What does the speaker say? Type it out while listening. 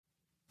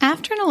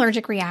After an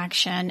allergic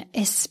reaction,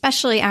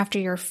 especially after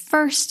your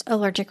first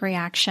allergic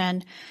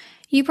reaction,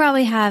 you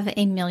probably have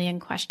a million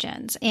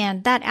questions.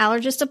 And that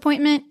allergist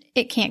appointment,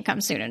 it can't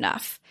come soon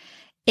enough.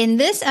 In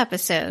this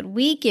episode,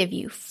 we give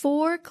you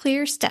 4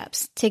 clear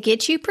steps to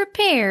get you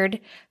prepared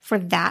for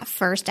that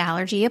first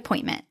allergy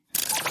appointment.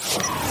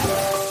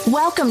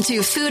 Welcome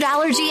to Food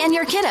Allergy and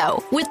Your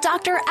Kiddo with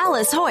Dr.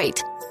 Alice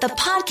Hoyt, the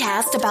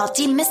podcast about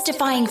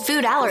demystifying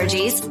food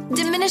allergies,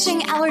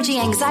 diminishing allergy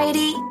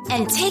anxiety,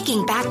 and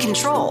taking back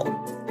control.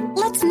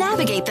 Let's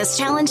navigate this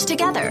challenge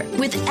together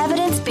with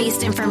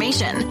evidence-based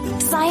information,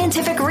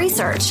 scientific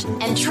research,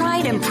 and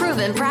tried and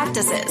proven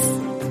practices.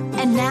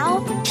 And now,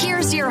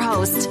 here's your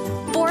host,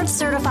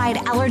 board-certified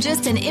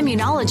allergist and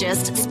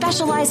immunologist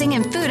specializing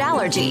in food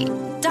allergy,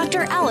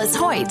 Dr. Alice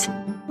Hoyt.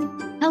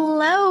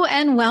 Hello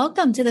and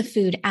welcome to the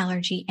Food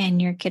Allergy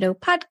and Your Kiddo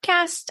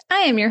podcast. I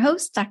am your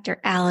host, Dr.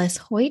 Alice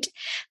Hoyt.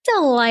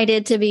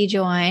 Delighted to be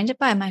joined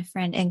by my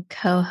friend and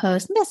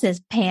co-host,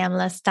 Mrs. Pam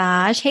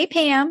Lestage. Hey,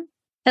 Pam.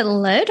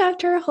 Hello,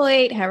 Dr.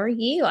 Hoyt. How are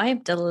you? I am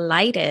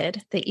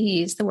delighted that you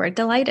used the word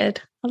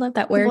delighted. I love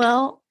that word.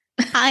 Well,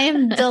 I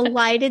am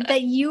delighted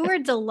that you are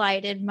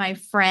delighted, my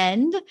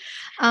friend.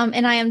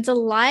 And I am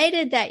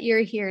delighted that you're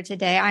here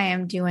today. I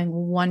am doing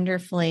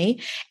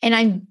wonderfully. And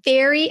I'm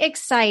very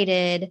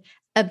excited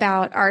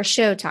about our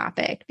show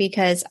topic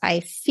because I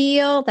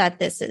feel that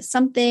this is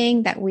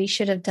something that we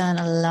should have done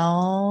a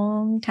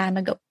long time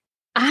ago.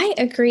 I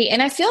agree.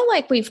 And I feel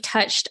like we've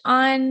touched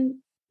on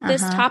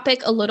this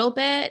topic a little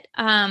bit,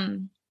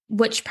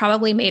 which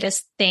probably made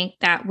us think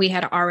that we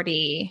had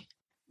already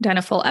done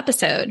a full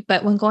episode.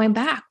 But when going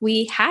back,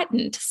 we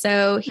hadn't.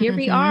 So here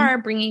we are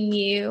bringing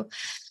you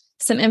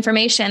some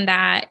information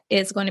that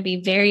is going to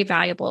be very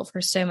valuable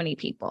for so many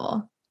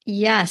people.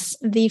 Yes,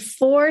 the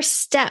 4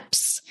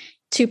 steps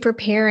to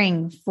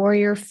preparing for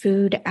your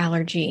food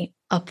allergy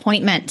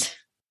appointment.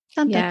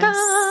 Dun, dun,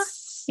 dun.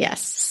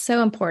 Yes.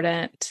 So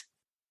important.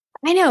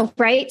 I know,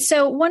 right?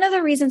 So one of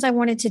the reasons I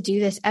wanted to do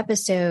this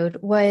episode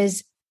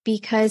was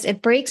because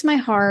it breaks my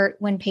heart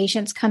when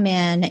patients come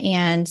in,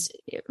 and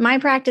my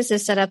practice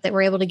is set up that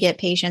we're able to get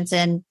patients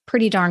in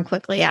pretty darn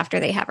quickly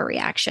after they have a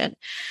reaction.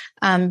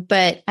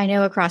 But I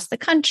know across the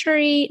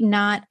country,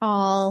 not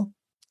all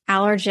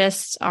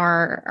allergists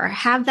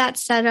have that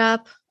set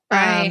up.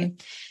 Right.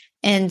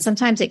 And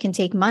sometimes it can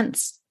take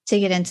months to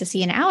get in to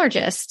see an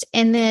allergist.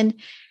 And then,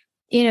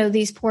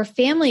 these poor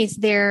families,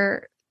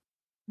 their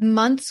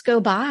months go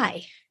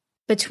by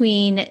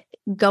between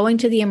going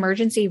to the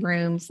emergency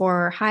room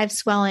for hive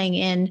swelling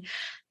in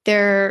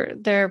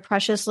their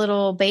precious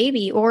little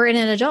baby or in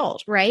an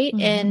adult, right?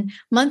 And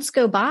months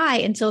go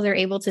by until they're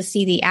able to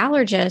see the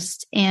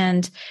allergist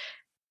and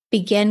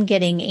begin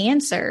getting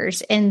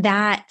answers. And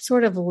that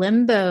sort of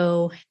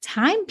limbo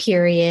time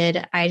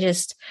period,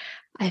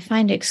 I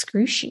find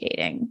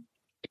excruciating.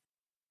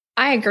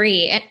 I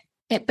agree.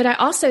 But I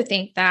also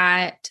think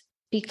that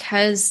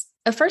because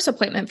a first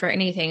appointment for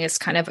anything is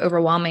kind of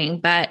overwhelming,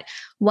 but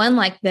one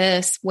like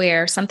this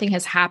where something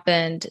has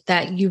happened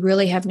that you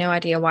really have no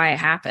idea why it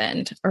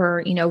happened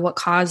or, what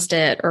caused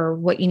it or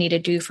what you need to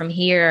do from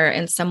here.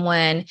 And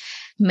someone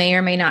may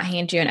or may not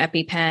hand you an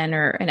EpiPen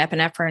or an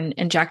epinephrine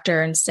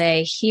injector and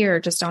say, here,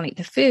 just don't eat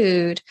the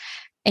food.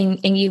 And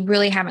you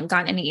really haven't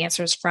gotten any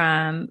answers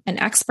from an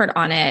expert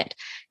on it.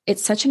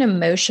 It's such an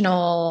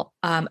emotional,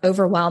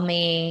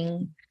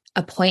 overwhelming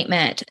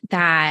appointment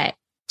that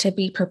to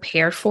be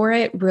prepared for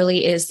it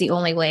really is the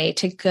only way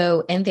to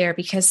go in there,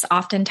 because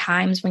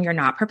oftentimes when you're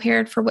not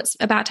prepared for what's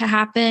about to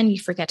happen, you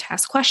forget to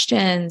ask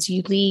questions.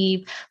 You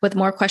leave with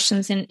more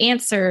questions than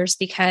answers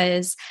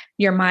because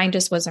your mind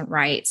just wasn't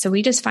right. So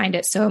we just find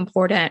it so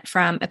important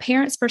from a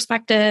parent's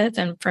perspective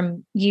and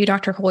from you,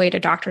 Dr. Hoyt, a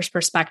doctor's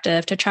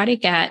perspective, to try to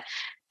get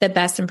the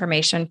best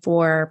information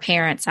for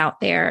parents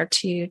out there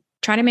to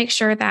try to make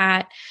sure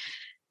that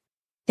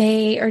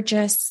they are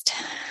just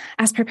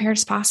as prepared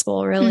as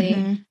possible,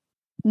 really.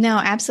 No,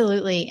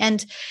 absolutely.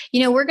 And,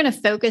 we're going to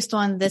focus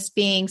on this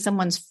being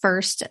someone's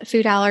first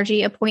food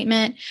allergy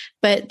appointment,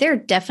 but there are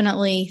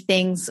definitely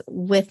things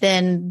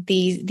within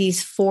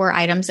these 4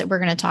 items that we're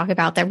going to talk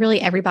about that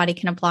really everybody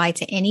can apply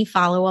to any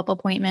follow-up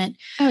appointment.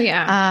 Oh,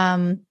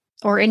 yeah.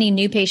 Or any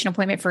new patient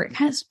appointment for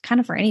kind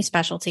of for any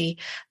specialty.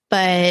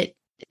 But,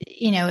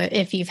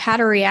 if you've had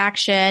a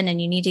reaction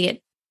and you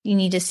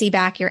need to see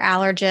back your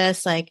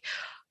allergist, like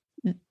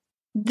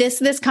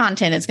this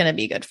content is going to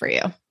be good for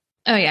you.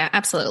 Oh, yeah,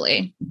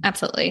 absolutely.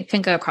 Absolutely.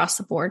 Can go across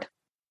the board.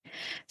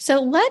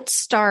 So let's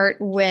start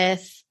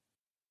with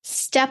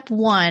step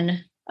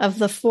 1 of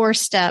the 4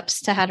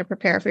 steps to how to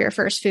prepare for your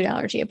first food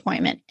allergy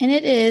appointment. And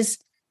it is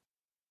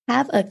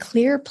have a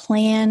clear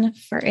plan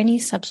for any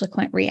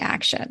subsequent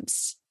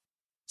reactions.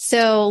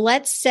 So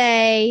let's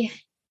say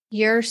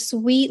your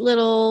sweet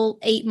little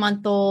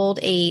 8-month-old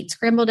ate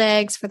scrambled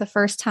eggs for the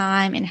first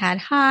time and had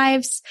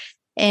hives,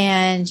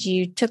 and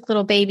you took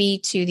little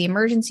baby to the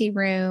emergency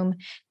room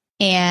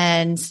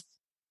and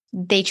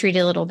they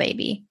treated little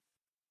baby.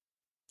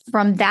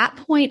 From that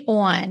point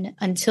on,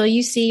 until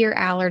you see your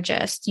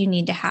allergist, you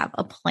need to have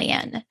a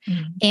plan.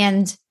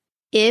 And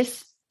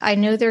if I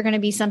know there are going to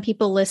be some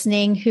people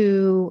listening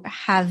who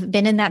have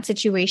been in that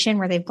situation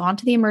where they've gone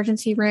to the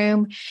emergency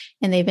room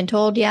and they've been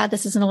told, yeah,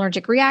 this is an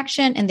allergic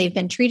reaction, and they've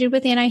been treated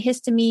with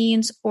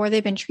antihistamines, or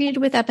they've been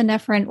treated with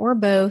epinephrine, or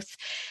both.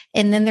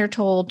 And then they're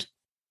told,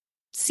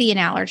 see an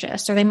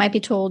allergist, or they might be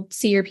told,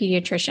 see your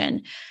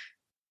pediatrician.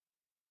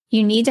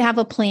 You need to have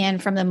a plan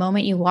from the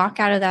moment you walk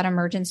out of that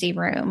emergency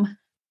room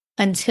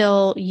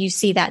until you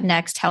see that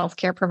next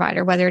healthcare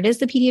provider, whether it is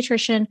the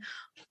pediatrician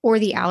or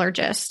the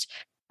allergist.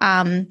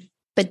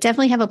 But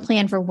definitely have a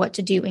plan for what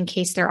to do in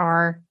case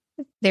there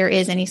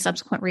is any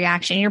subsequent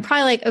reaction. You're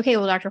probably like, okay,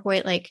 well, Dr.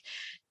 Hoyt, like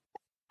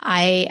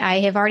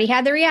I have already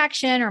had the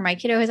reaction, or my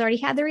kiddo has already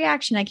had the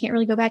reaction. I can't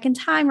really go back in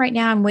time right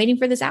now. I'm waiting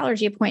for this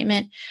allergy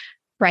appointment.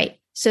 Right.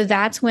 So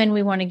that's when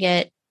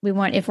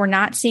if we're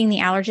not seeing the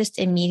allergist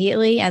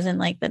immediately, as in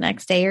like the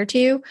next day or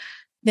two,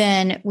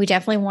 then we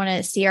definitely want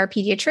to see our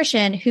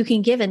pediatrician, who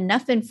can give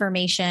enough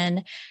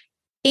information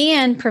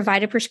and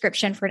provide a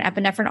prescription for an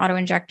epinephrine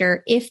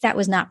autoinjector if that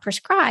was not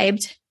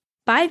prescribed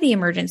by the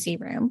emergency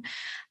room,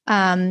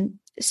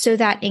 so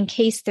that in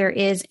case there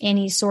is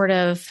any sort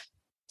of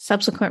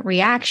subsequent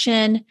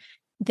reaction,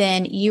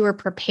 then you are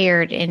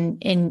prepared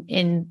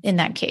in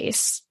that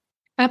case.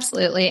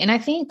 Absolutely. And I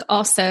think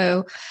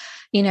also,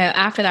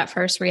 after that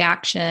first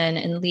reaction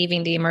and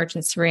leaving the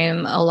emergency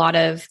room, a lot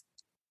of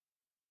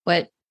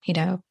what,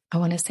 I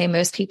want to say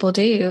most people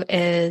do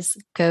is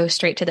go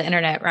straight to the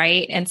internet,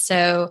 right? And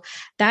so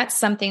that's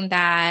something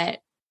that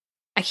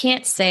I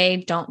can't say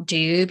don't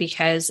do,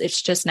 because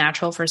it's just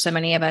natural for so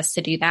many of us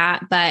to do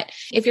that. But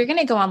if you're going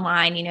to go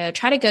online,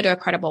 try to go to a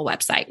credible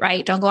website,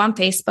 right? Don't go on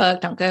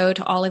Facebook. Don't go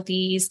to all of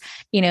these,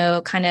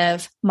 kind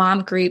of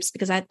mom groups,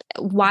 because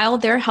while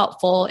they're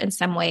helpful in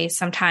some ways,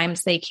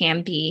 sometimes they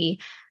can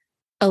be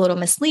a little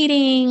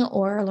misleading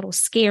or a little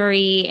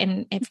scary.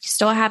 And if you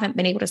still haven't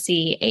been able to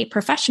see a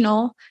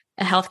professional,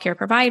 a healthcare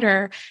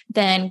provider,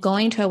 then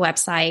going to a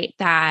website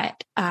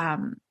that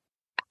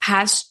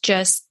has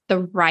just the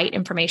right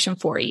information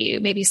for you,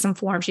 maybe some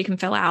forms you can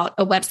fill out,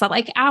 a website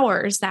like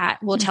ours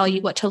that will tell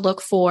you what to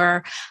look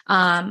for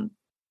in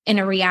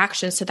a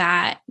reaction, so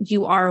that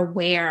you are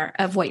aware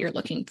of what you're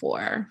looking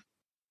for.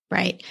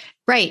 Right.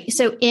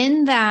 So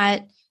in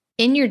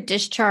your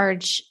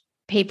discharge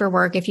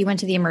paperwork, if you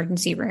went to the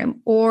emergency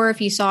room, or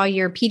if you saw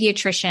your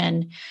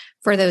pediatrician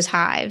for those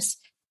hives,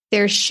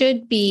 there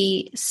should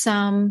be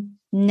some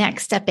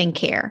next step in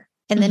care.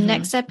 And the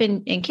next step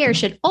in care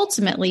should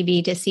ultimately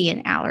be to see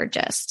an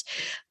allergist.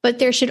 But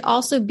there should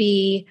also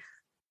be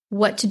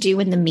what to do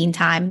in the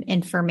meantime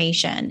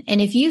information.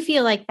 And if you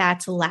feel like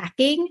that's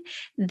lacking,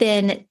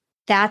 then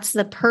that's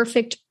the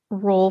perfect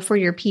role for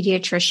your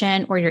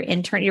pediatrician or your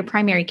intern, your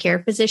primary care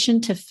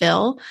physician to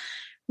fill.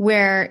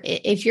 Where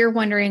if you're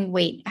wondering,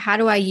 wait, how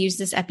do I use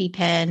this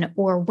EpiPen,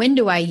 or when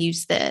do I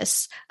use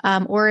this?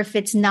 Or if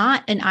it's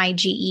not an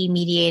IgE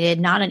mediated,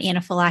 not an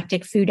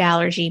anaphylactic food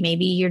allergy,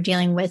 maybe you're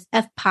dealing with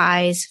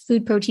FPIES,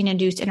 food protein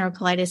induced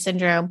enterocolitis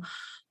syndrome,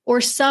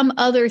 or some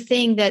other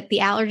thing that the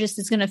allergist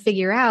is going to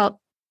figure out,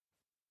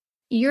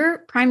 your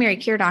primary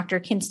care doctor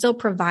can still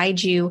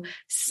provide you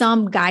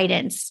some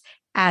guidance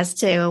as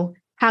to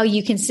how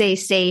you can stay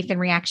safe and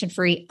reaction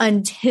free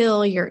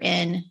until you're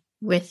in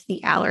with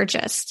the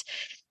allergist.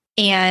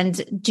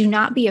 And do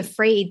not be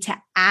afraid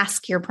to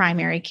ask your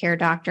primary care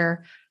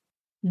doctor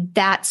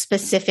that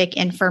specific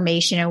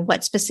information and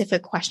what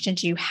specific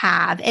questions you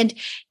have. And,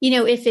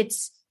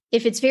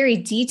 if it's very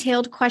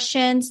detailed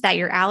questions that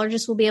your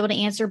allergist will be able to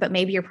answer, but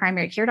maybe your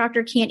primary care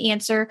doctor can't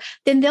answer,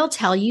 then they'll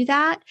tell you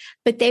that,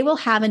 but they will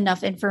have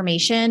enough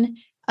information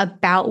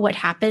about what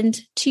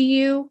happened to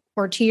you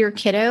or to your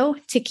kiddo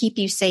to keep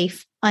you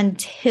safe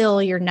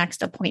until your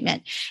next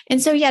appointment.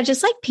 And so, yeah,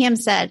 just like Pam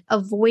said,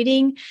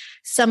 avoiding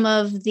some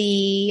of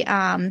the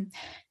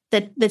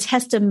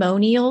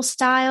testimonial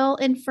style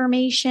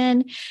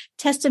information,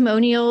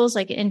 testimonials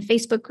like in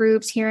Facebook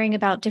groups, hearing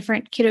about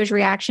different kiddos'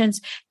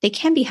 reactions, they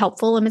can be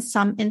helpful in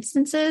some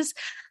instances,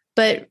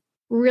 but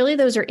really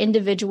those are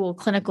individual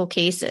clinical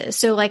cases.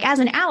 So like as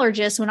an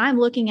allergist, when I'm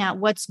looking at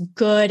what's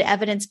good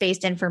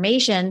evidence-based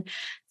information,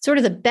 sort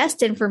of the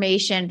best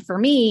information for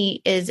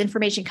me is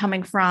information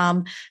coming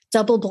from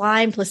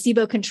double-blind,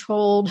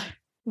 placebo-controlled,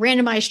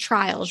 randomized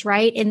trials,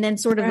 right? And then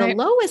sort of the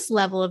lowest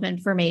level of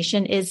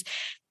information is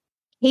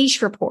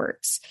case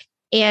reports.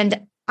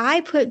 And I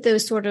put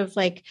those sort of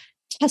like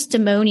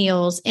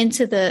testimonials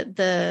into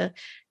the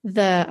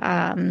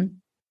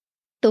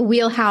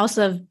wheelhouse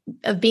of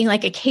being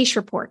like a case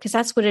report, because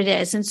that's what it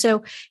is. And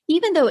so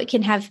even though it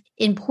can have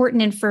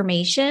important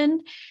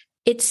information,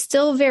 it's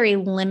still very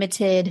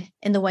limited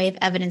in the way of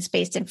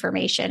evidence-based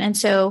information. And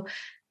so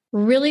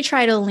really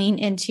try to lean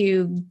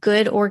into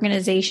good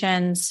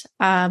organizations.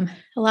 A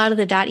lot of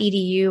the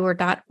 .edu or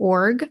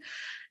 .org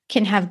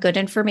can have good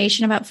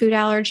information about food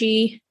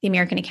allergy, the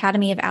American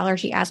Academy of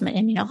Allergy, Asthma,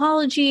 and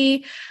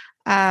Immunology,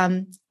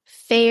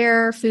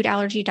 FAIR,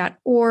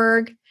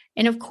 foodallergy.org.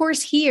 And of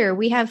course, here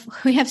we have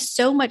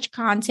so much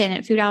content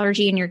at Food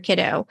Allergy and Your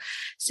Kiddo.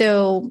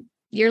 So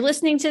you're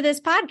listening to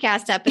this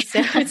podcast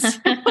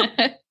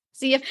episode.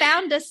 So you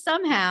found us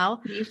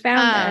somehow. You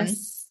found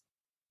us.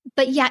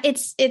 But yeah,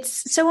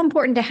 it's so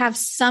important to have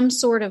some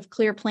sort of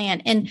clear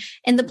plan. And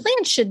the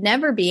plan should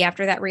never be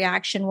after that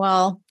reaction,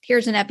 well,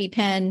 here's an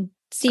EpiPen,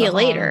 see you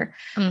later.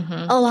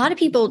 Mm-hmm. A lot of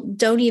people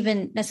don't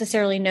even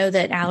necessarily know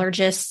that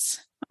allergists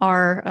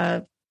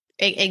are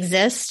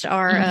exist,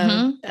 are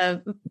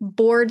a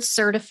board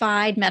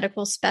certified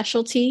medical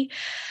specialty.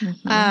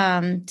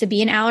 To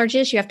be an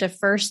allergist, you have to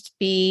first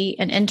be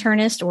an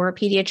internist or a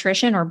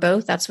pediatrician or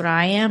both. That's what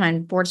I am.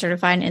 I'm board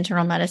certified in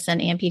internal medicine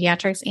and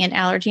pediatrics and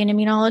allergy and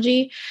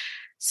immunology.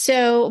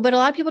 So, but a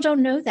lot of people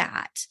don't know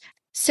that.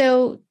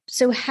 So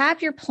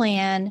have your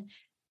plan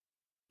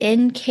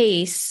in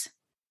case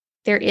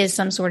there is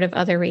some sort of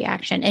other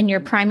reaction, and your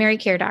primary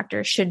care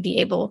doctor should be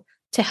able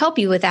to help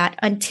you with that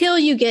until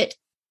you get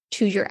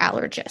to your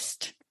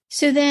allergist.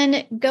 So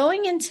then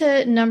going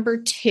into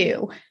number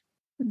 2,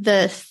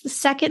 the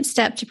second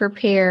step to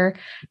prepare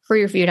for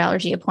your food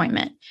allergy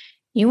appointment,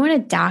 you want to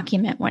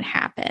document what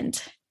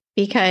happened,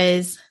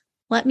 because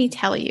let me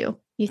tell you,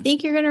 you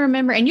think you're going to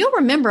remember, and you'll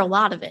remember a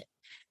lot of it,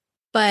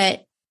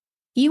 but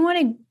you want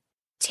to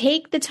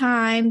take the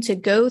time to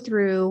go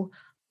through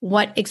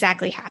what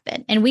exactly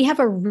happened. And we have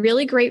a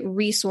really great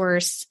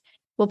resource.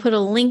 We'll put a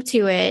link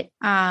to it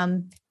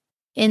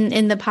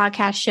in the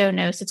podcast show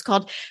notes. It's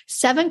called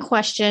 7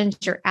 Questions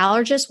Your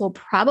Allergist Will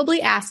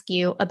Probably Ask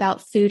You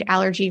About Food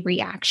Allergy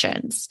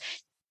Reactions.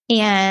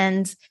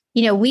 And,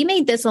 we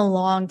made this a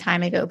long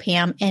time ago,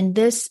 Pam, and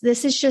this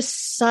is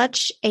just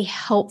such a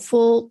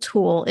helpful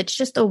tool. It's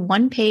just a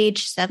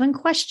 1-page, 7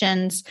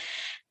 questions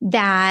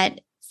that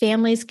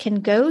families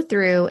can go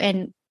through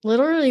and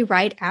literally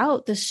write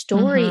out the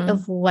story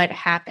of what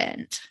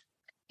happened.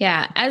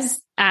 Yeah.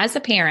 As a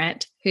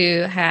parent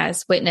who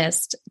has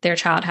witnessed their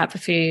child have a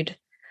food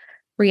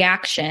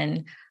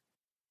reaction,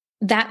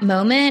 that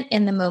moment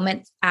and the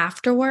moment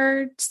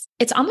afterwards,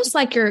 it's almost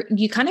like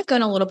you kind of go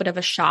in a little bit of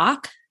a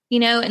shock,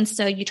 and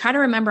so you try to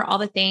remember all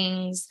the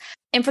things.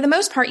 And for the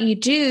most part you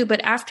do,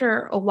 but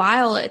after a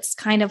while, it's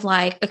kind of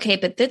like, okay,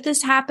 but did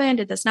this happen?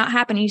 Did this not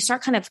happen? And you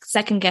start kind of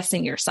second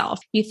guessing yourself.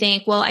 You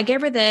think, well, I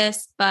gave her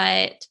this,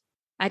 but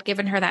I'd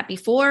given her that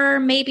before,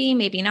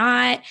 maybe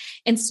not.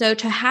 And so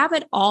to have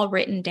it all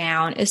written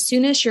down, as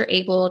soon as you're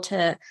able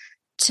to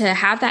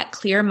have that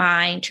clear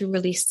mind, to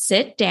really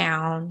sit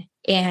down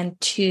and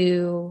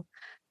to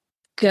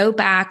go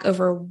back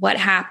over what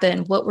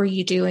happened, what were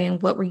you doing,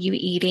 what were you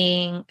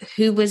eating,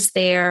 who was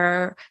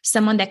there,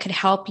 someone that could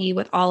help you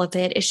with all of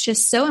it. It's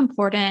just so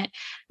important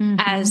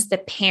as the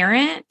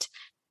parent.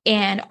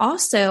 And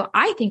also,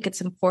 I think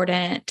it's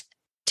important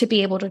to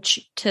be able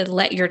to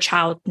let your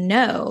child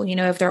know,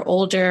 if they're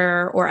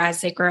older or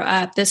as they grow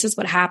up, this is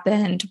what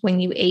happened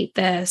when you ate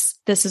this.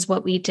 This is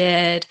what we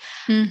did.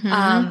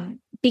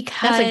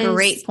 Because that's a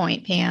great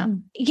point,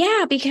 Pam.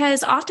 Yeah,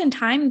 because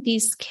oftentimes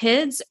these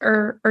kids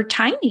are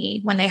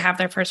tiny when they have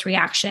their first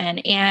reaction.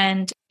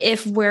 And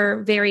if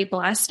we're very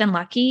blessed and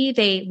lucky,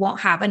 they won't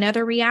have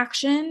another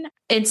reaction.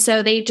 And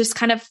so they just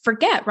kind of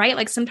forget, right?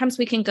 Like sometimes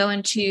we can go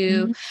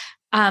into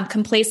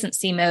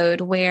complacency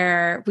mode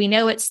where we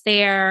know it's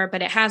there,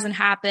 but it hasn't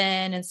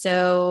happened. And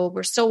so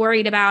we're still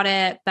worried about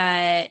it,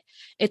 but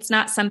it's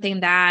not something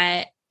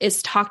that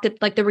is talked,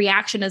 like the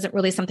reaction isn't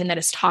really something that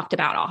is talked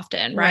about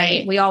often,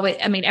 right? We always,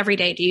 every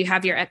day, do you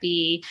have your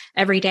epi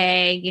every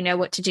day? You know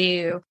what to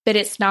do, but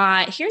it's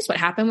not, here's what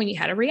happened when you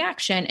had a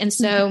reaction. And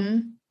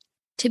so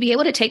to be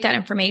able to take that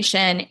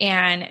information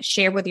and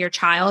share with your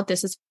child,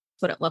 this is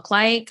what it looked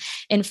like.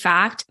 In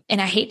fact, and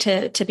I hate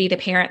to be the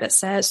parent that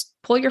says,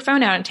 pull your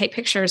phone out and take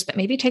pictures, but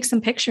maybe take some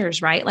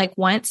pictures, right? Like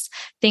once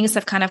things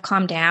have kind of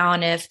calmed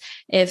down, if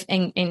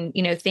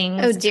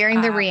things.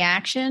 During the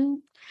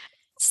reaction?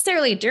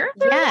 Necessarily during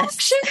the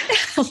reaction.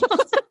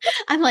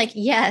 I'm like,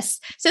 yes.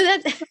 So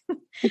that's,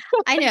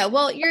 I know.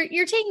 Well,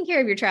 you're taking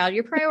care of your child.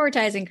 You're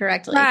prioritizing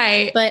correctly.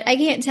 Right. But I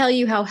can't tell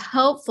you how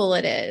helpful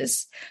it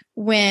is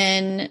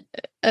when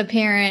a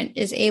parent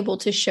is able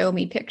to show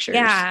me pictures.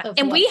 Yeah.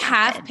 And we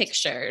have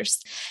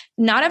pictures,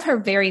 not of her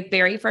very,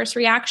 very first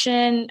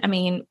reaction.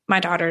 My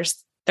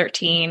daughter's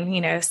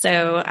 13,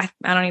 so I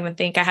don't even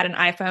think I had an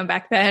iPhone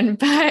back then,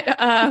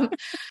 but,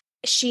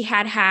 she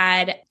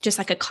had just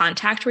like a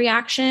contact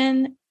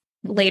reaction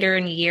later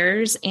in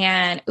years.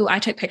 And I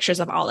took pictures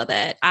of all of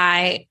it.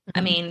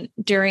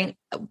 During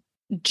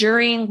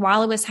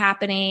while it was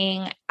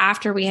happening,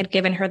 after we had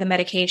given her the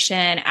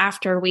medication,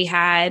 after we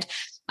had,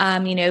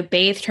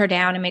 bathed her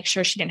down and make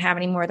sure she didn't have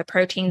any more of the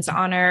proteins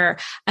on her.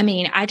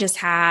 I just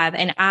have,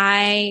 and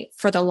I,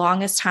 for the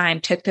longest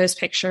time, took those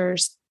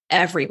pictures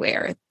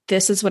everywhere.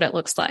 This is what it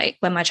looks like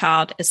when my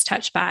child is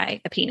touched by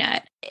a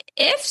peanut.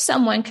 If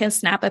someone can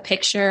snap a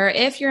picture,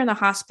 if you're in the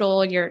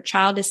hospital, your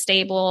child is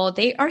stable,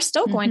 they are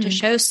still going to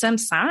show some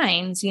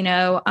signs, So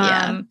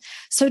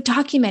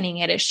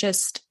documenting it is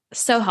just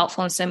so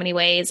helpful in so many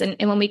ways. And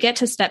when we get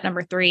to step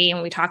number 3,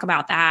 and we talk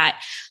about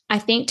that, I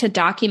think to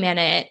document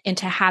it and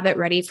to have it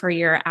ready for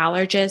your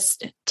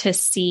allergist to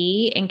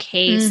see in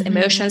case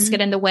emotions get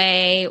in the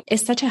way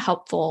is such a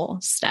helpful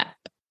step.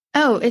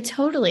 Oh, it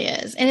totally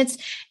is. And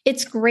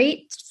it's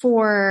great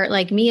for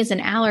like me as an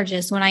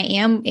allergist when I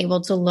am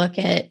able to look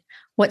at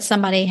what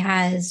somebody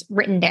has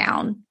written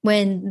down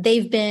when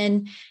they've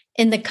been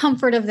in the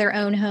comfort of their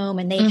own home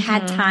and they've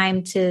had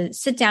time to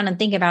sit down and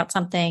think about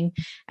something,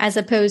 as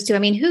opposed to, I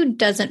mean, who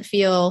doesn't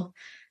feel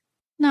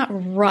not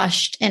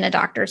rushed in a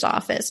doctor's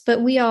office, but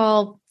we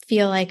all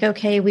feel like,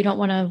 okay, we don't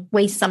want to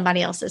waste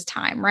somebody else's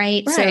time.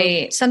 Right.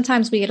 So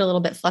sometimes we get a little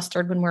bit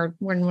flustered when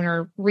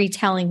we're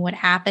retelling what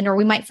happened, or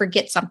we might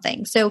forget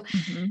something. So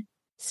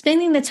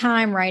spending the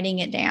time writing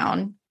it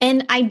down.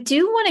 And I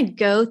do want to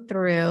go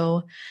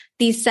through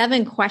these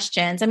 7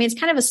 questions. I mean, it's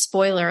kind of a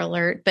spoiler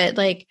alert, but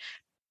like,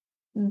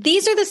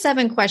 these are the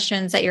 7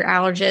 questions that your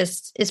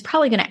allergist is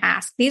probably going to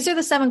ask. These are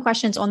the 7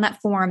 questions on that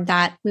form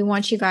that we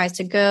want you guys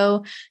to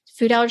go to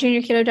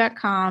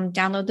foodallergyandyourkiddo.com,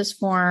 download this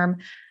form,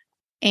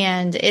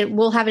 and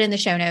we'll have it in the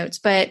show notes.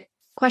 But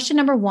question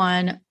number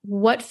 1,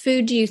 what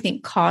food do you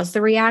think caused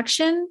the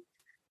reaction?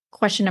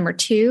 Question number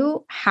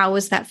 2, how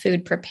was that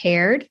food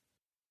prepared?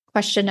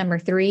 Question number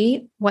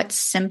 3, what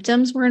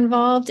symptoms were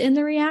involved in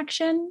the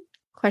reaction?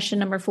 Question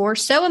number 4,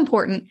 so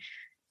important,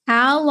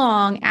 how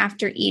long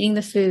after eating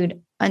the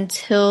food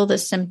until the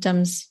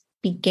symptoms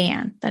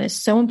began? That is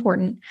so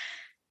important.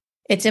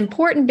 It's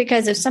important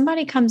because if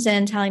somebody comes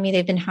in telling me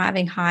they've been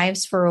having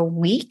hives for a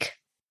week,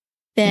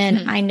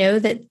 then I know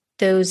that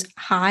those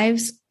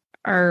hives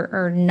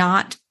are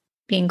not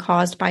being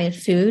caused by a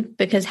food,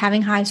 because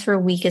having hives for a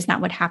week is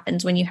not what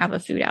happens when you have a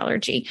food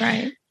allergy.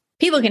 Right.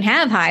 People can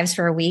have hives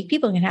for a week.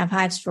 People can have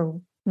hives for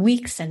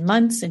weeks and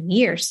months and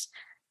years.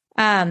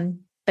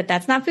 But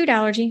that's not food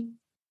allergy.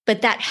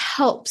 But that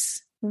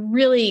helps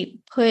really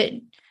put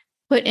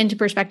into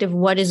perspective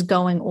what is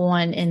going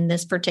on in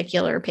this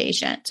particular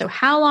patient. So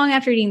how long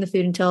after eating the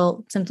food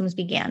until symptoms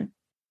began?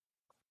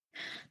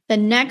 The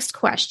next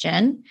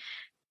question,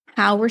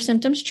 how were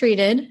symptoms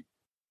treated?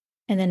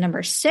 And then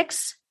number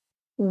 6,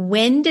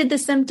 when did the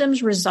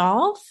symptoms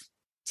resolve?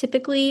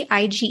 Typically,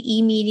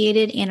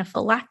 IgE-mediated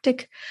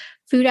anaphylactic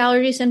food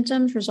allergy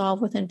symptoms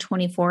resolve within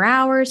 24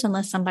 hours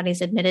unless somebody's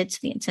admitted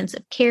to the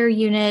intensive care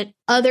unit.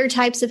 Other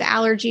types of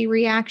allergy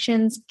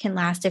reactions can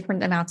last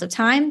different amounts of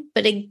time.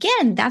 But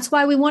again, that's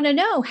why we want to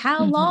know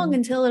how long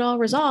until it all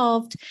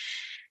resolved.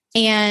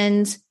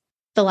 And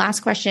the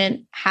last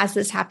question, has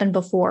this happened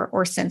before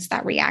or since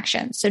that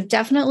reaction? So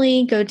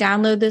definitely go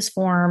download this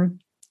form.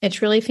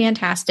 It's really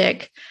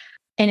fantastic.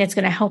 And it's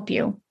going to help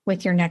you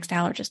with your next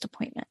allergist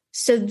appointment.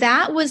 So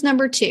that was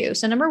number 2.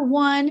 So number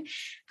 1,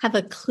 have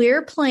a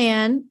clear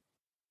plan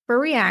for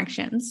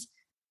reactions.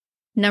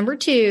 Number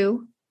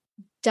 2,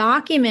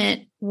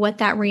 document what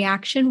that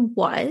reaction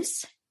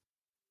was.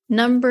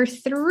 Number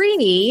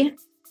 3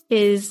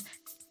 is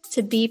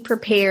to be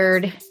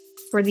prepared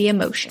for the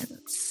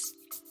emotions.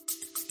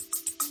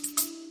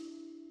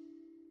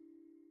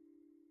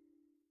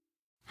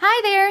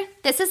 Hi there,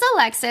 this is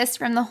Alexis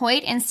from the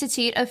Hoyt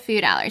Institute of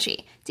Food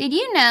Allergy. Did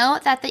you know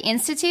that the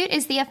Institute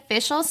is the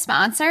official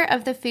sponsor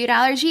of the Food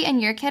Allergy and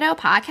Your Kiddo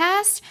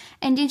podcast?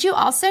 And did you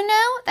also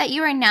know that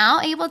you are now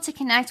able to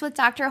connect with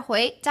Dr.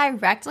 Hoyt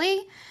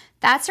directly?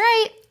 That's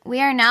right. We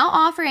are now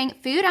offering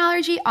food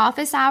allergy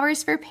office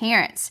hours for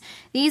parents.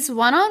 These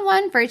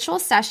one-on-one virtual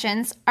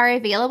sessions are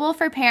available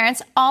for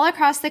parents all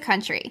across the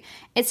country.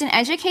 It's an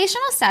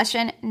educational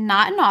session,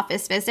 not an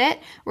office visit,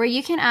 where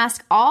you can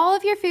ask all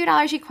of your food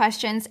allergy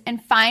questions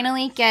and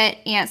finally get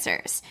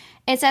answers.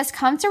 It's as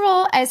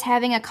comfortable as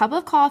having a cup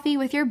of coffee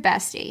with your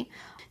bestie.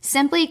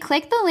 Simply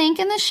click the link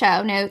in the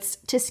show notes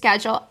to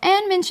schedule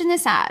and mention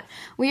this ad.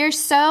 We are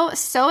so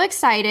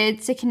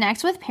excited to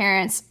connect with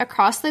parents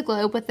across the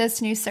globe with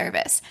this new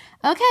service.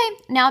 Okay,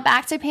 now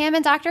back to Pam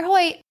and Dr.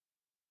 Hoyt.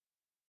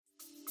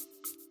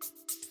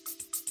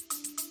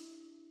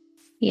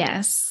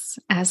 Yes,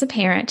 as a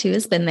parent who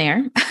has been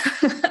there,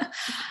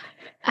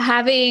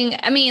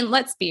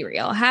 let's be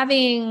real,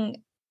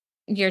 having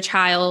your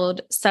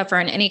child suffer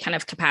in any kind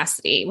of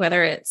capacity,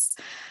 whether it's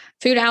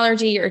food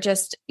allergy or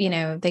just,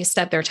 they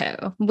stub their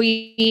toe.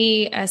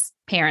 We as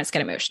parents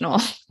get emotional,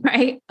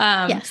 right?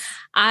 Yes.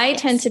 I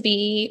tend to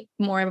be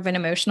more of an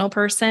emotional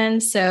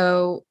person.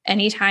 So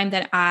anytime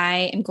that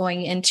I am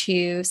going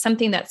into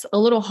something that's a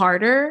little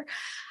harder,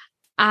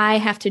 I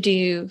have to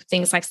do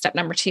things like step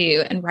number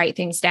 2 and write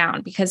things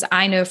down, because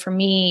I know for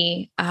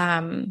me,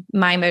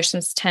 my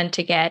emotions tend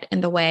to get in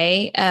the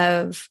way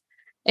of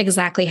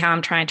exactly how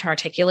I'm trying to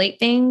articulate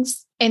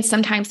things. And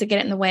sometimes they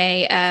get in the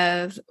way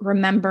of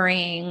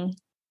remembering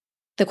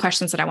the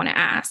questions that I want to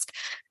ask.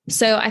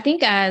 So I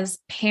think as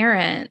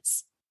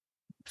parents,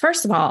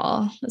 first of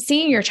all,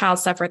 seeing your child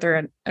suffer through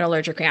an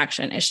allergic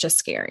reaction is just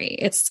scary.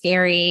 It's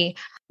scary.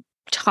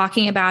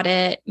 Talking about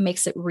it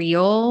makes it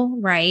real,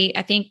 right?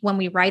 I think when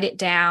we write it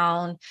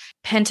down,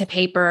 pen to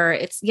paper,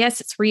 it's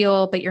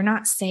real, but you're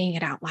not saying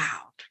it out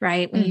loud,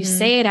 right? When you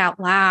say it out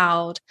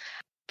loud,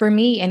 for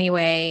me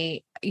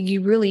anyway,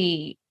 you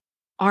really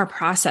are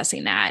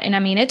processing that. And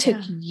it took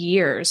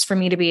years for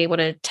me to be able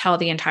to tell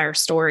the entire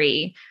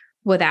story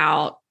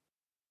without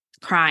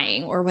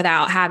crying or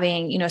without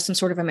having, some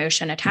sort of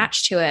emotion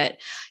attached to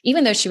it,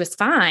 even though she was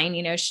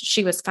fine,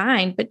 she was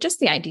fine, but just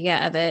the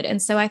idea of it.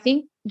 And so I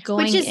think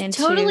which is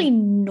totally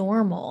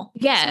normal.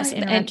 Yes.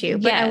 Sorry to interrupt you,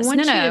 but I want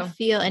you to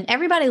feel, and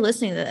everybody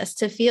listening to this,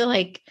 to feel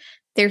like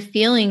their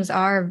feelings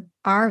are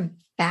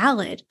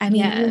valid. I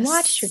mean, you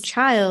watch your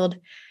child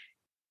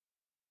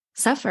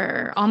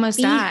suffer, almost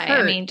die.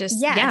 Hurt. I mean,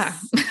 just, yes.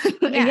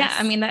 Yeah.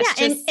 I mean, that's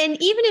just, and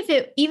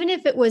even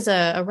if it was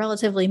a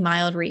relatively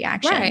mild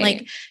reaction, right.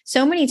 like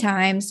so many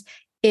times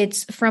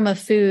it's from a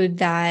food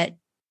that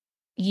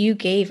you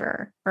gave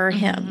her or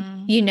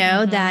him,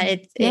 that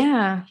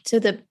it's, so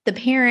the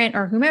parent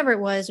or whomever it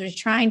was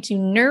trying to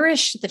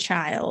nourish the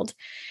child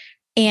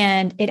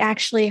and it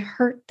actually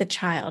hurt the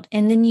child.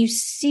 And then you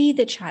see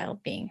the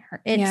child being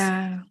hurt.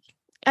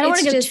 I don't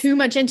want to go too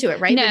much into it,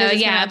 right? No,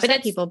 but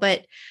it's people,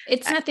 but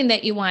it's nothing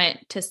that you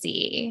want to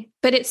see.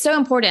 But it's so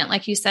important,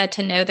 like you said,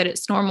 to know that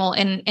it's normal.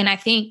 And I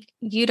think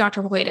you,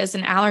 Dr. Hoyt, as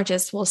an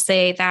allergist, will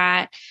say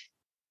that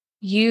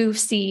you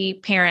see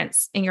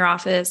parents in your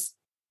office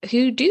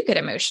who do get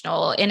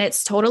emotional, and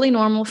it's totally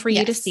normal for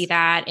you to see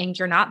that, and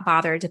you're not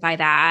bothered by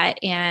that.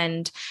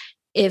 And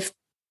if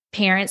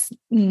parents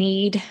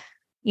need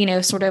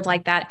sort of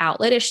like that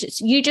outlet,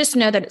 you just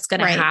know that it's going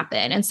to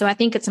happen. And so I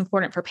think it's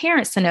important for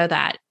parents to know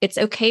that it's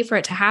okay for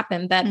it to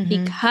happen, but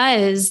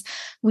because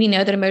we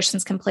know that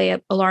emotions can play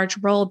a large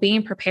role,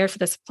 being prepared for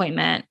this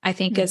appointment, I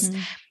think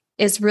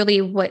is really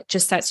what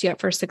just sets you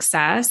up for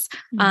success.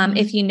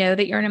 If you know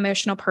that you're an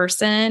emotional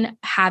person,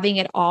 having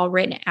it all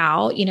written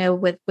out,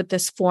 with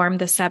this form,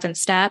 the 7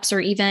 steps, or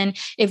even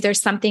if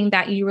there's something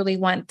that you really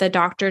want the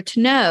doctor to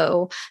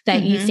know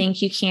that you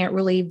think you can't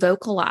really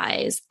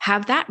vocalize,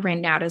 have that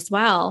written out as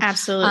well.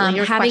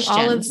 Absolutely. Having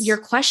all of your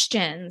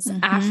questions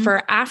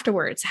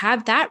afterwards,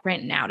 have that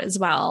written out as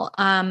well.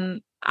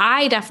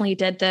 I definitely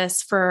did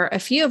this for a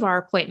few of our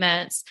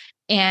appointments,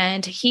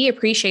 and he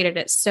appreciated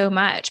it so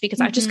much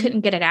because I just couldn't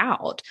get it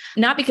out.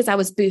 Not because I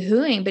was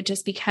boohooing, but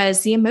just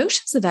because the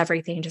emotions of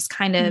everything just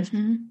kind of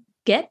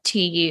get to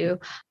you.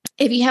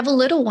 If you have a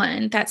little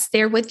one that's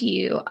there with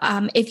you,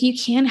 if you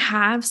can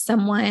have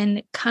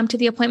someone come to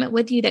the appointment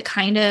with you that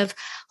kind of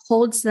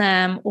holds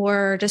them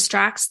or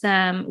distracts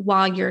them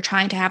while you're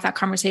trying to have that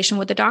conversation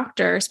with the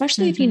doctor,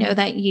 especially if you know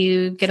that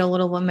you get a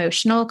little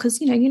emotional,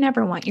 because, you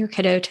never want your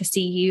kiddo to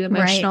see you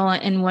emotional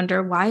and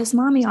wonder, why is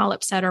mommy all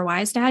upset or why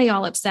is daddy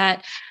all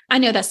upset? I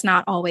know that's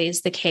not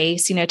always the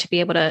case, to be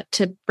able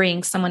to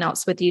bring someone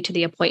else with you to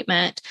the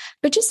appointment,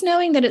 but just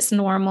knowing that it's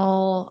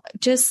normal,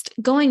 just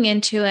going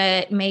into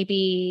it,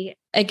 maybe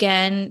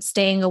again,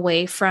 staying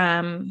away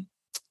from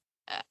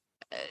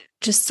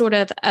just sort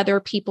of other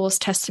people's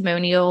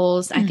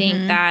testimonials. I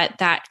think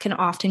that can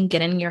often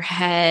get in your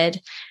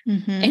head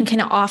and can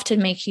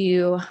often make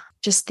you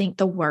just think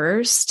the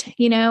worst.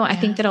 I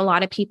think that a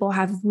lot of people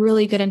have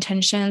really good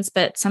intentions,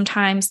 but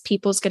sometimes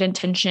people's good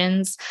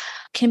intentions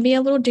can be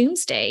a little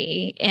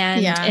doomsday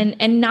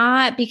and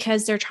not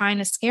because they're trying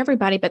to scare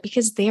everybody, but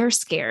because they're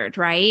scared.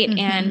 Right.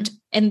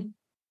 And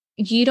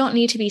you don't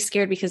need to be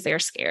scared because they're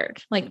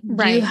scared. Like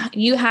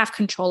you have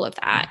control of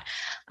that.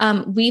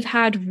 We've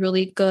had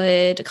really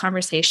good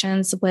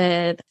conversations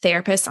with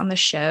therapists on the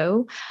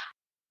show.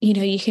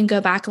 You can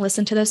go back and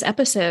listen to those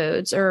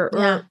episodes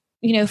or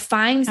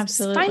find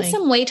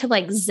some way to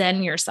like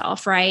zen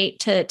yourself, right?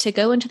 To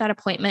go into that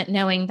appointment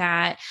knowing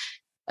that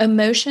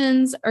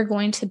emotions are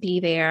going to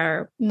be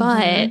there,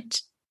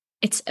 but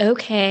it's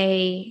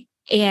okay.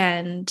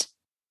 And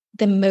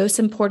the most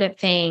important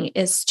thing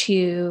is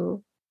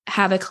to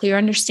have a clear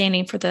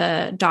understanding for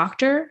the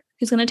doctor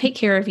who's going to take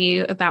care of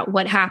you about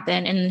what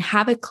happened, and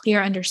have a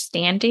clear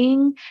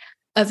understanding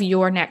of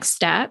your next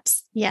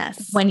steps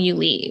when you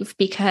leave,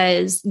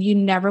 because you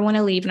never want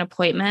to leave an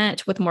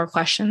appointment with more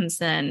questions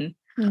than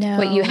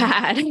what you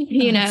had, That's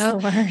the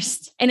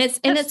worst. And it's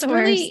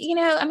really,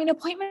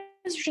 appointments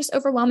are just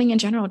overwhelming in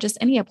general, just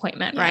any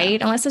appointment,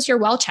 right? Unless it's your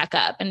well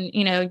checkup and,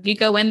 you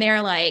go in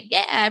there like,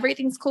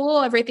 everything's cool,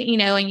 everything,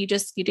 and you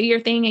do your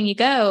thing and you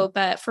go.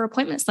 But for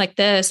appointments like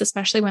this,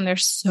 especially when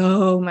there's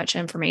so much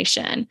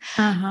information,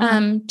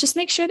 just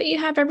make sure that you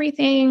have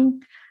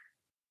everything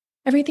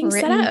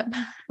set up,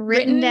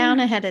 written down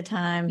ahead of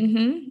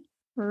time.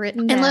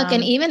 Written down. And look,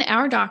 and even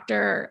our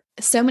doctor,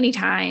 so many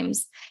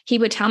times he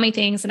would tell me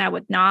things and I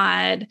would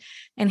nod,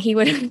 and he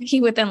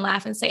would then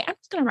laugh and say, I'm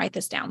just going to write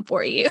this down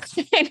for you.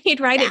 And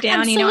he'd write it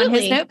down, on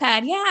his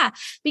notepad. Yeah.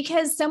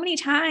 Because so many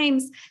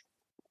times,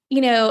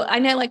 I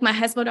know like my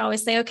husband would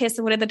always say, okay,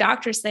 so what did the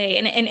doctor say?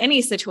 And in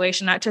any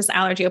situation, not just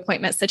allergy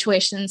appointment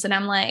situations. And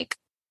I'm like,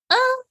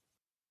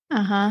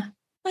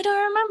 I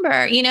don't remember,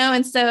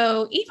 and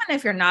so even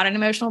if you're not an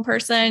emotional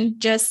person,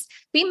 just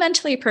be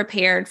mentally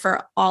prepared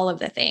for all of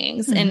the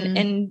things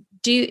and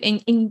do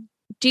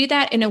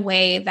that in a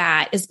way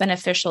that is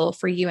beneficial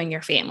for you and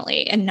your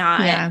family, and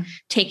not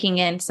taking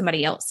in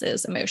somebody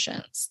else's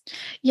emotions.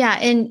 Yeah.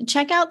 And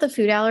check out the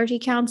food allergy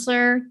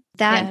counselor,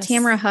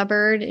 Tamara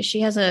Hubbard.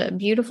 She has a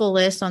beautiful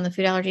list on the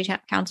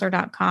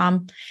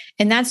foodallergycounselor.com.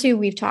 And that's who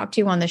we've talked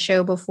to on the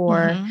show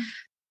before.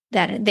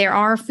 that there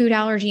are food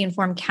allergy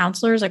informed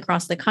counselors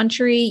across the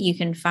country. You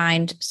can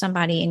find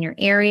somebody in your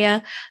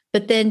area.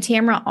 But then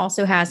Tamara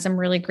also has some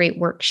really great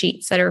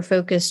worksheets that are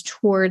focused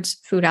towards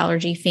food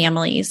allergy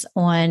families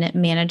on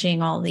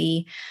managing all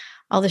the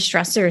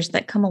stressors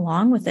that come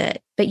along with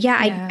it. But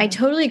yeah. I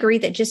totally agree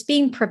that just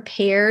being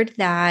prepared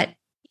that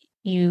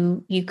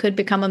you could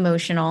become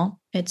emotional.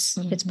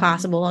 It's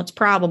possible. It's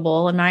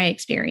probable in my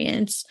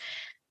experience.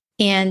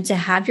 And to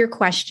have your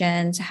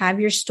questions, have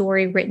your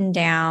story written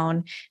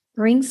down,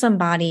 bring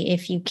somebody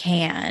if you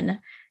can.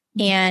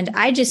 And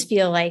I just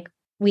feel like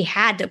we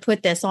had to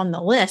put this on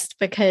the list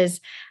because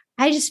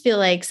I just feel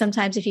like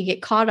sometimes if you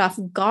get caught off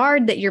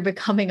guard that you're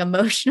becoming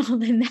emotional,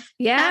 then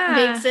that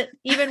makes it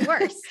even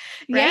worse.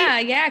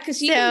 Right? Yeah.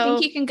 Because you can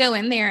think you can go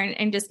in there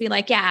and just be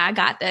like, yeah, I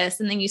got this.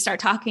 And then you start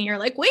talking, you're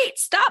like, wait,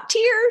 stop,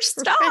 tears,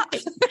 stop.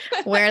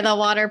 Right. Wear the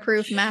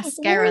waterproof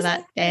mascara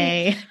that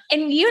day.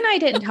 And you and I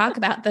didn't talk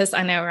about this.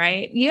 I know,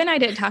 right? You and I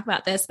didn't talk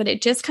about this, but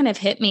it just kind of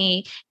hit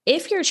me.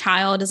 If your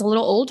child is a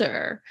little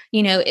older,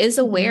 is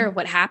aware of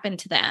what happened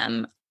to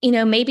them,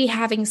 maybe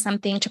having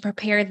something to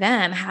prepare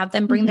them, have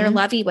them bring their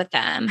lovey with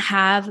them,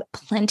 have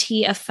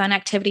plenty of fun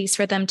activities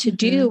for them to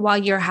do while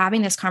you're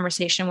having this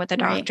conversation with the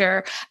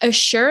doctor.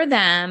 Assure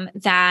them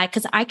that,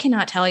 because I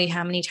cannot tell you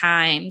how many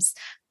times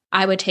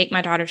I would take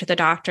my daughter to the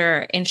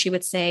doctor and she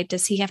would say,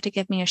 does he have to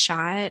give me a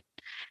shot?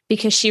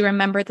 Because she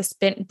remembered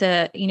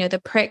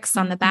the pricks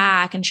on the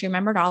back and she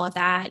remembered all of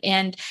that.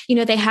 And,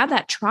 they have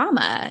that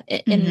trauma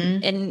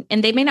and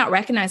they may not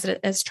recognize it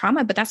as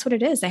trauma, but that's what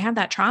it is. They have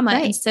that trauma.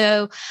 Right. And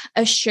so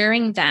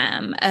assuring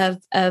them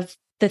of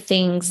the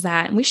things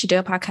that, and we should do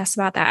a podcast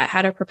about that,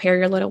 how to prepare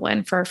your little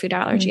one for a food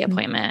allergy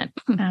appointment.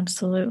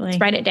 Absolutely. Let's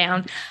write it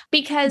down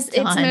because it's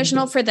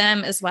emotional for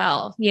them as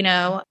well,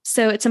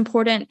 so it's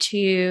important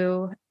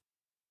to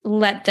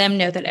let them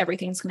know that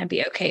everything's going to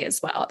be okay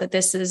as well, that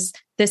this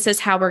is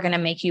how we're going to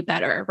make you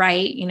better.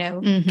 Right.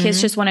 Kids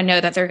just want to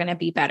know that they're going to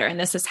be better. And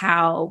this is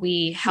how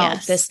we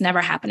help this never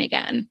happen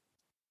again.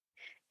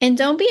 And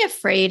don't be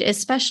afraid,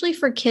 especially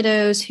for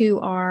kiddos who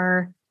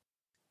are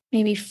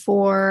maybe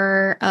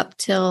 4 up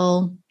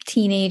till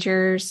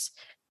teenagers.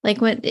 Like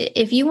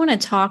if you want to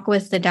talk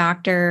with the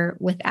doctor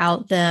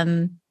without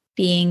them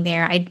being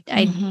there,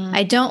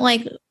 I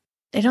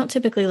don't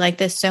typically like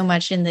this so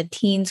much in the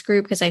teens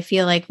group because I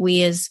feel like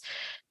we as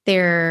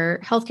their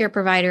healthcare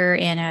provider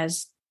and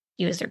as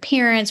you as their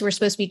parents, we're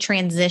supposed to be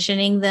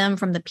transitioning them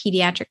from the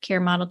pediatric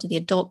care model to the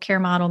adult care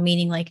model,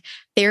 meaning like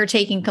they're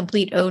taking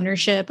complete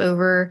ownership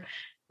over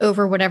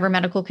whatever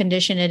medical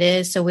condition it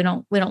is. So we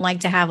don't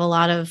like to have a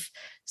lot of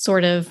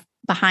sort of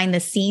behind the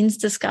scenes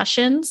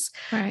discussions,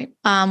 right?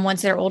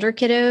 Once they're older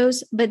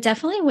kiddos, but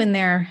definitely when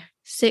they're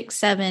 6,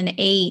 7,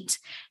 8.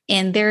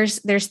 And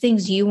there's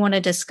things you want to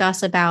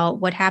discuss about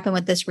what happened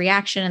with this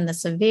reaction and the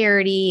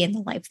severity and the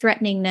life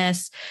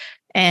threateningness,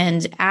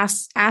 and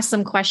ask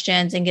some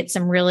questions and get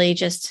some really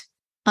just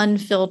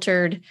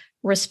unfiltered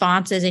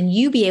responses, and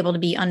you be able to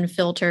be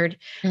unfiltered.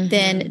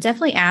 Then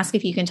definitely ask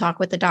if you can talk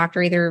with the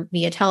doctor either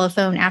via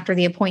telephone after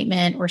the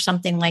appointment or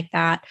something like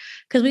that.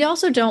 Because we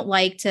also don't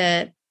like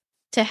for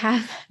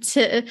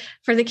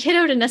the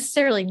kiddo to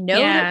necessarily know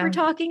that we're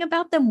talking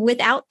about them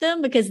without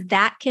them, because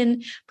that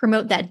can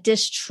promote that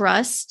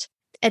distrust.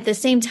 At the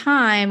same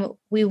time,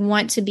 we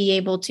want to be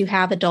able to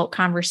have adult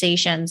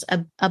conversations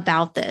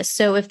about this.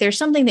 So if there's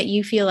something that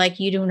you feel like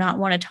you do not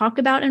want to talk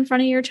about in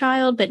front of your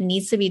child, but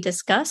needs to be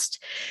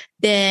discussed,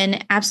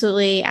 then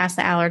absolutely ask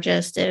the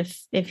allergist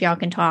if y'all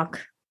can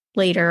talk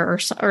later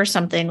or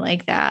something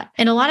like that.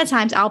 And a lot of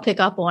times I'll pick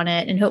up on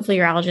it, and hopefully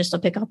your allergist will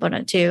pick up on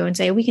it too and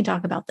say, we can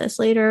talk about this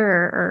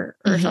later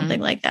or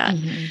something like that.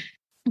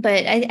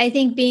 But I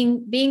think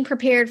being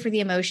prepared for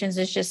the emotions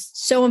is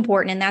just so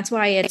important. And that's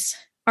why it's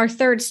our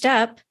third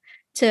step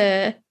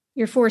to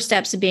your 4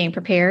 steps of being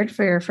prepared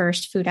for your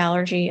first food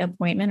allergy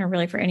appointment, or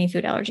really for any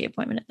food allergy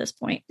appointment at this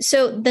point.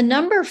 So the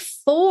number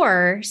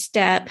 4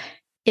 step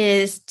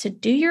is to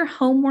do your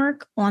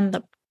homework on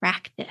the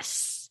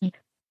practice.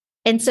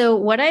 And so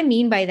what I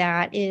mean by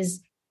that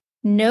is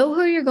know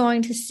who you're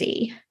going to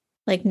see,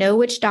 like know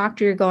which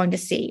doctor you're going to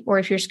see, or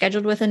if you're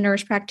scheduled with a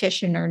nurse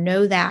practitioner,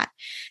 know that,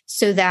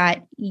 so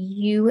that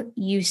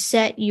you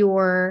set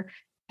your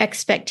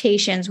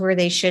expectations where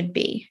they should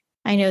be.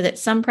 I know that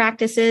some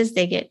practices,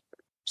 they get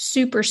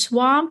super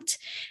swamped.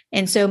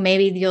 And so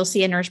maybe you'll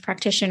see a nurse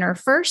practitioner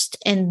first,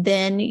 and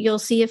then you'll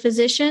see a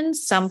physician.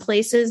 Some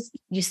places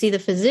you see the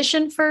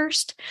physician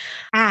first.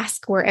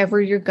 Ask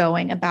wherever you're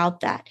going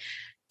about that.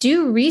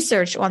 Do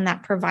research on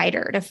that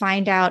provider to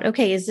find out,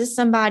 okay, is this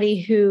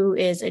somebody who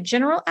is a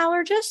general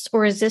allergist,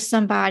 or is this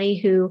somebody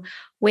who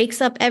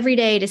wakes up every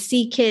day to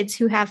see kids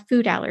who have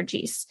food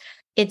allergies?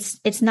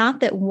 It's not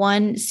that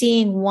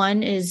seeing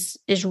one is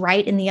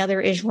right and the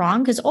other is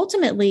wrong, because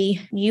ultimately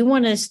you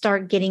want to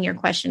start getting your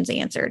questions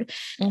answered.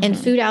 And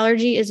food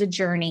allergy is a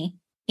journey.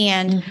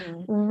 And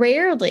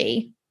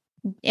rarely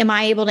am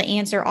I able to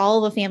answer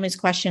all of the family's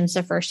questions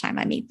the first time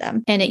I meet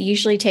them. And it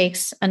usually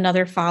takes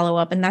another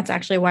follow-up. And that's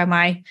actually why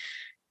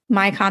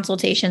my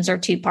consultations are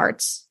 2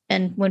 parts.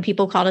 And when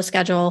people call to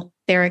schedule,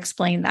 they're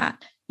explained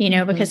that,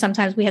 because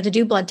sometimes we have to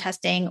do blood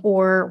testing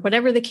or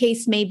whatever the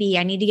case may be.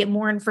 I need to get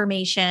more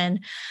information,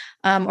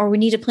 or we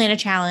need to plan a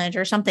challenge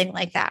or something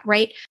like that,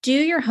 right? Do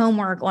your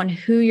homework on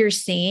who you're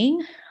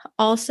seeing.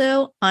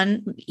 Also,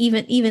 on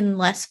even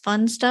less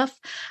fun stuff,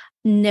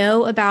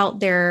 know about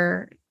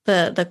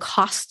the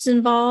costs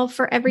involved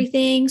for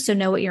everything. So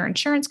know what your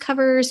insurance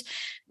covers.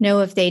 Know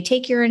if they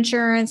take your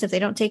insurance. If they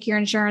don't take your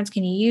insurance,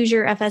 can you use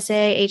your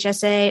FSA,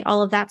 HSA,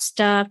 all of that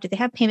stuff? Do they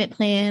have payment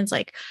plans?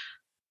 Like,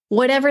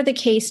 whatever the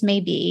case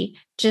may be,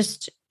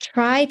 just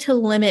try to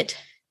limit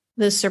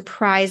the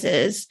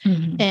surprises.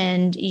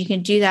 And you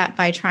can do that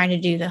by trying to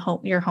do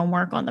your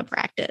homework on the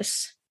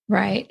practice.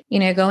 Right.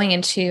 Going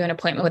into an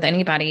appointment with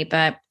anybody,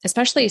 but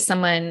especially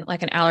someone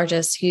like an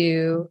allergist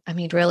who,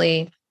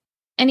 really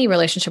any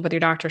relationship with your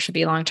doctor should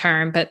be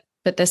long-term, but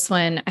this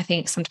one I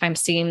think sometimes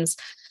seems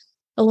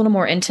a little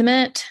more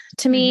intimate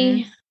to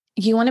me.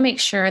 You want to make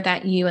sure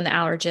that you and the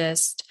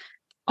allergist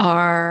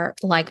are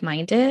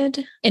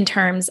like-minded in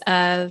terms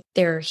of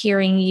they're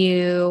hearing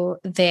you,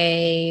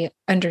 they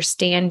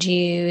understand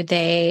you,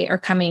 they are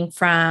coming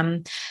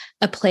from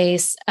a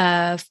place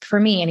of, for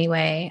me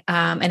anyway,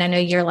 and I know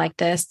you're like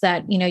this,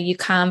 that, you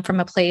come from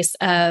a place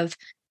of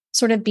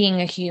sort of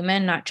being a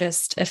human, not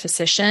just a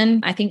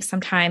physician. I think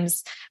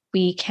sometimes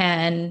we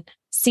can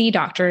see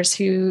doctors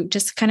who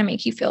just kind of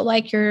make you feel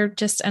like you're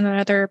just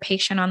another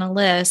patient on the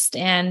list.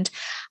 And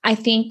I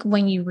think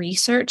when you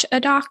research a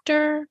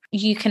doctor,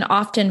 you can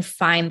often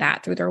find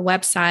that through their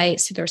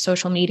websites, through their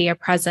social media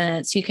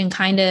presence. You can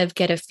kind of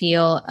get a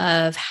feel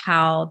of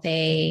how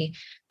they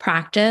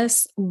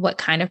practice, what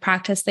kind of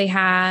practice they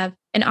have,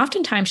 and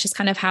oftentimes just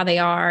kind of how they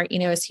are,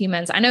 as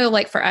humans. I know,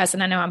 like for us,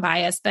 and I know I'm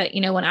biased, but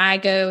when I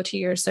go to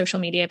your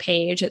social media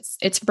page,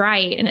 it's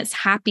bright and it's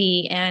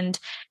happy. And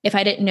if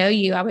I didn't know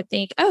you, I would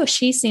think, oh,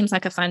 she seems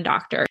like a fun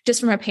doctor.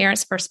 Just from a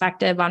parent's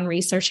perspective on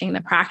researching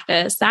the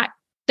practice,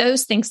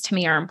 those things to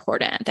me are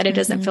important, that it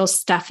doesn't feel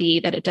stuffy,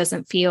 that it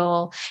doesn't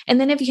feel.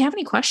 And then if you have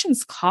any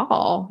questions,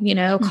 call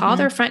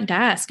their front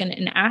desk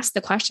and ask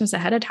the questions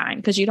ahead of time,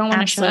 because you don't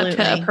want to show up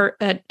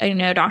to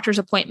a doctor's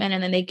appointment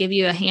and then they give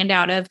you a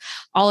handout of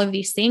all of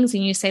these things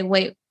and you say,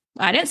 wait,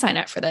 I didn't sign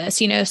up for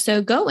this,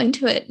 so go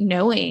into it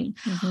knowing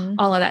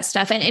all of that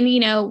stuff. And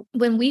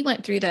when we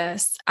went through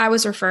this, I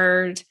was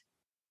referred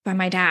by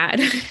my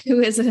dad,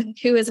 who is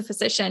a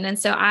physician. And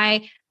so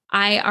I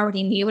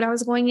already knew what I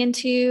was going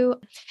into.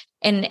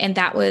 And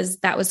that was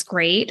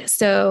great.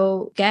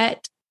 So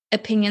get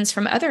opinions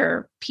from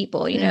other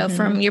people,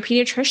 from your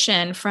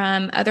pediatrician,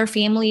 from other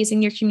families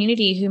in your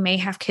community who may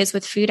have kids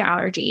with food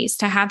allergies,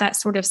 to have that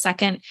sort of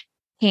second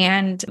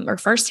hand or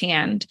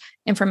firsthand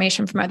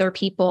information from other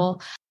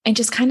people, and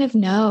just kind of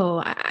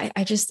know.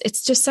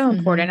 It's just so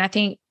important. I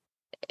think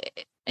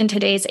in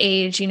today's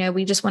age,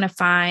 we just want to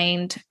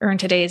find, or in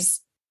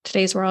today's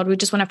world, we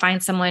just want to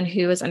find someone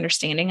who is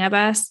understanding of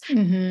us,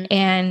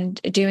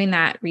 and doing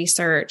that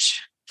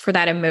research for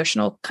that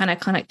emotional kind of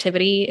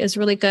connectivity is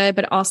really good.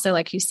 But also,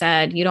 like you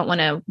said, you don't want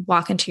to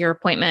walk into your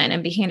appointment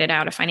and be handed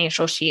out a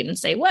financial sheet and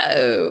say,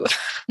 whoa.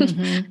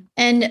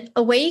 And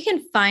a way you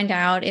can find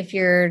out if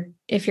your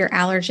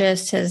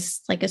allergist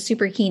has like a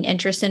super keen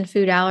interest in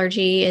food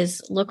allergy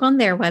is look on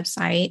their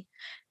website.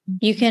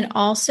 You can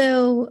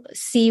also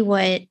see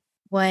what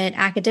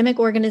academic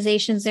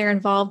organizations they're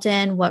involved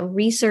in, what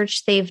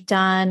research they've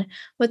done,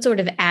 what sort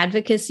of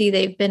advocacy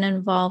they've been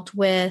involved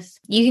with.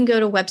 You can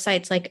go to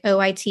websites like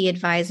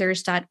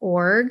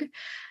oitadvisors.org,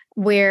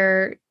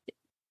 where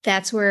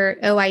that's where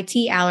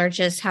OIT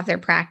allergists have their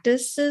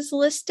practices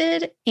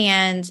listed.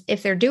 And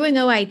if they're doing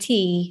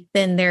OIT,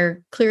 then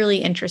they're clearly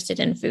interested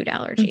in food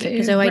allergy,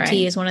 because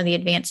OIT is one of the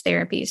advanced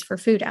therapies for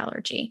food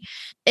allergy.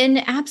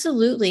 And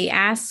absolutely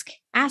ask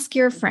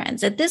your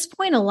friends. At this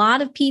point, a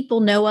lot of people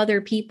know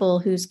other people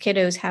whose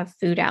kiddos have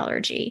food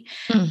allergy.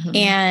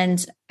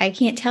 And I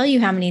can't tell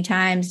you how many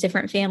times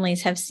different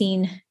families have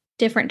seen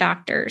different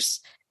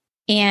doctors,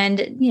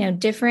 and,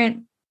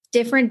 different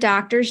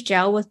doctors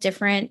gel with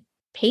different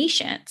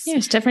patients.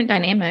 It's different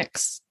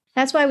dynamics.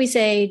 That's why we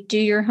say, do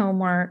your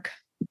homework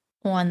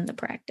on the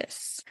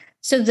practice.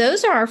 So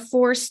those are our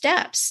 4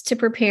 steps to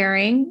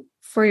preparing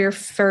for your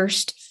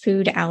first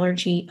food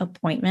allergy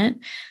appointment.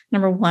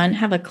 Number 1,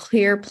 have a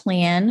clear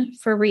plan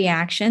for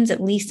reactions,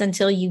 at least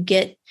until you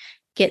get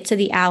to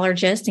the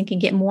allergist and can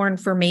get more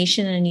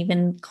information and an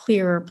even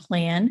clearer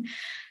plan.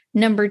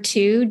 Number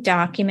 2,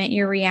 document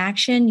your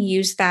reaction.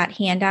 Use that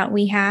handout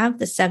we have,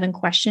 the 7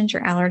 questions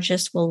your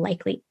allergist will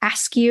likely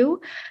ask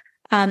you.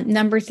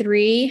 Number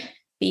 3,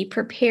 be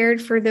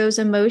prepared for those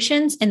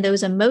emotions, and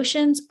those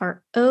emotions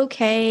are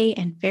okay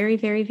and very,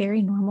 very,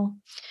 very normal.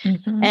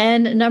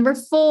 And number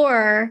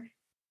 4,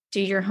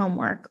 do your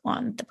homework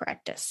on the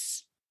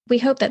practice. We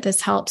hope that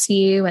this helps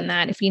you, and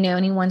that if you know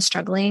anyone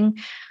struggling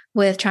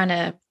with trying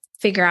to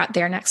figure out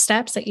their next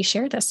steps, that you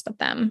share this with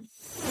them.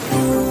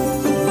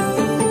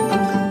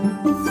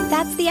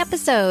 That's the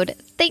episode.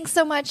 Thanks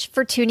so much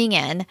for tuning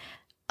in.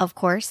 Of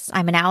course,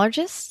 I'm an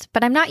allergist,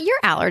 but I'm not your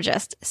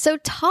allergist. So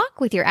talk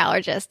with your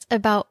allergist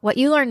about what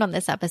you learned on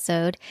this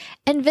episode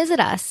and visit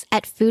us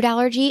at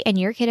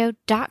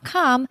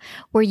foodallergyandyourkiddo.com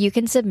where you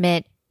can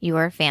submit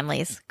your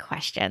family's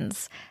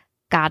questions.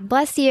 God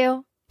bless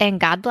you and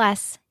God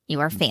bless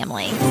your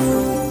family.